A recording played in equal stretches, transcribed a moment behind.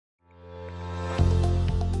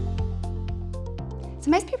So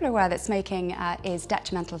most people are aware that smoking is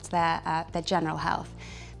detrimental to their general health,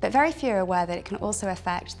 but very few are aware that it can also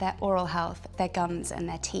affect their oral health, their gums and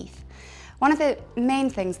their teeth. One of the main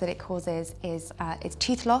things that it causes is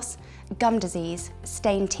tooth loss, gum disease,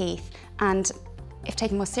 stained teeth, and if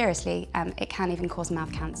taken more seriously, it can even cause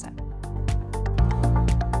mouth cancer.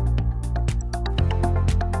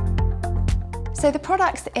 So the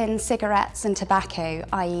products in cigarettes and tobacco,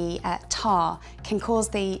 i.e. tar, can cause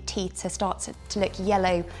the teeth to start to look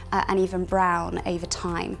yellow and even brown over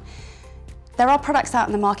time. There are products out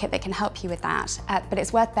in the market that can help you with that, but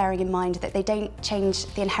it's worth bearing in mind that they don't change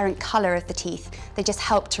the inherent colour of the teeth, they just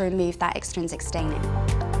help to remove that extrinsic staining.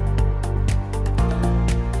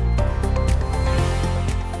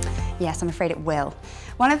 Yes, I'm afraid it will.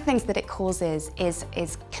 One of the things that it causes is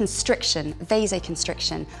constriction,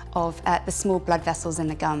 vasoconstriction of the small blood vessels in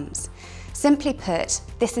the gums. Simply put,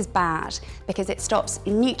 this is bad because it stops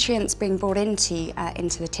nutrients being brought into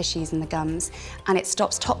the tissues in the gums, and it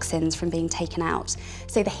stops toxins from being taken out.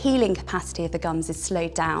 So the healing capacity of the gums is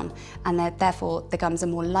slowed down, and therefore the gums are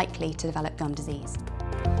more likely to develop gum disease.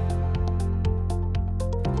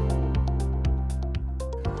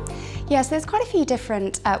 Yes, there's quite a few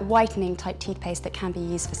different whitening type toothpaste that can be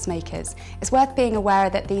used for smokers. It's worth being aware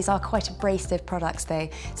that these are quite abrasive products though,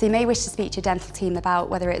 so you may wish to speak to your dental team about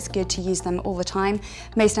whether it's good to use them all the time.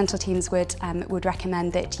 Most dental teams would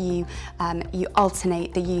recommend that you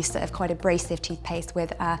alternate the use of quite abrasive toothpaste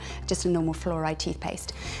with just a normal fluoride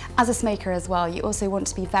toothpaste. As a smoker as well, you also want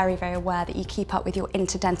to be very, very aware that you keep up with your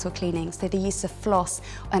interdental cleaning, so the use of floss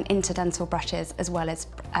and interdental brushes as well as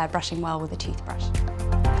brushing well with a toothbrush.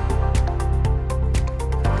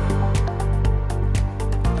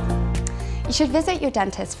 You should visit your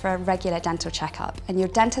dentist for a regular dental checkup, and your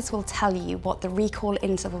dentist will tell you what the recall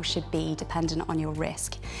interval should be dependent on your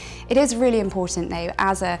risk. It is really important though,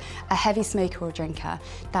 as a heavy smoker or drinker,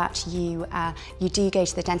 that you do go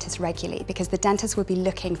to the dentist regularly, because the dentist will be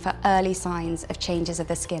looking for early signs of changes of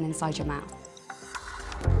the skin inside your mouth.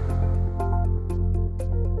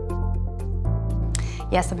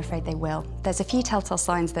 Yes, I'm afraid they will. There's a few telltale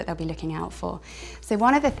signs that they'll be looking out for. So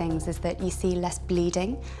one of the things is that you see less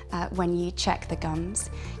bleeding when you check the gums.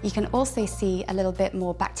 You can also see a little bit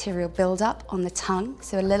more bacterial buildup on the tongue,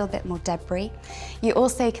 so a little bit more debris. You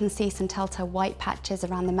also can see some telltale white patches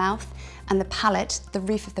around the mouth, and the palate, the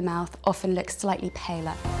roof of the mouth, often looks slightly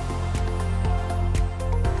paler.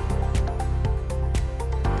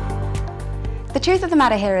 The truth of the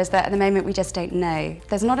matter here is that at the moment we just don't know.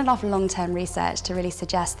 There's not enough long-term research to really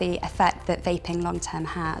suggest the effect that vaping long-term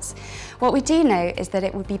has. What we do know is that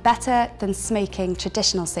it would be better than smoking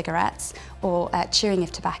traditional cigarettes or chewing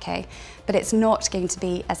of tobacco, but it's not going to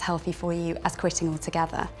be as healthy for you as quitting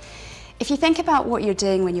altogether. If you think about what you're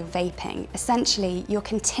doing when you're vaping, essentially you're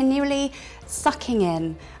continually sucking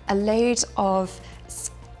in a load of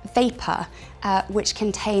vapour which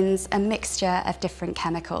contains a mixture of different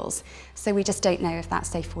chemicals. So we just don't know if that's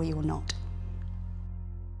safe for you or not.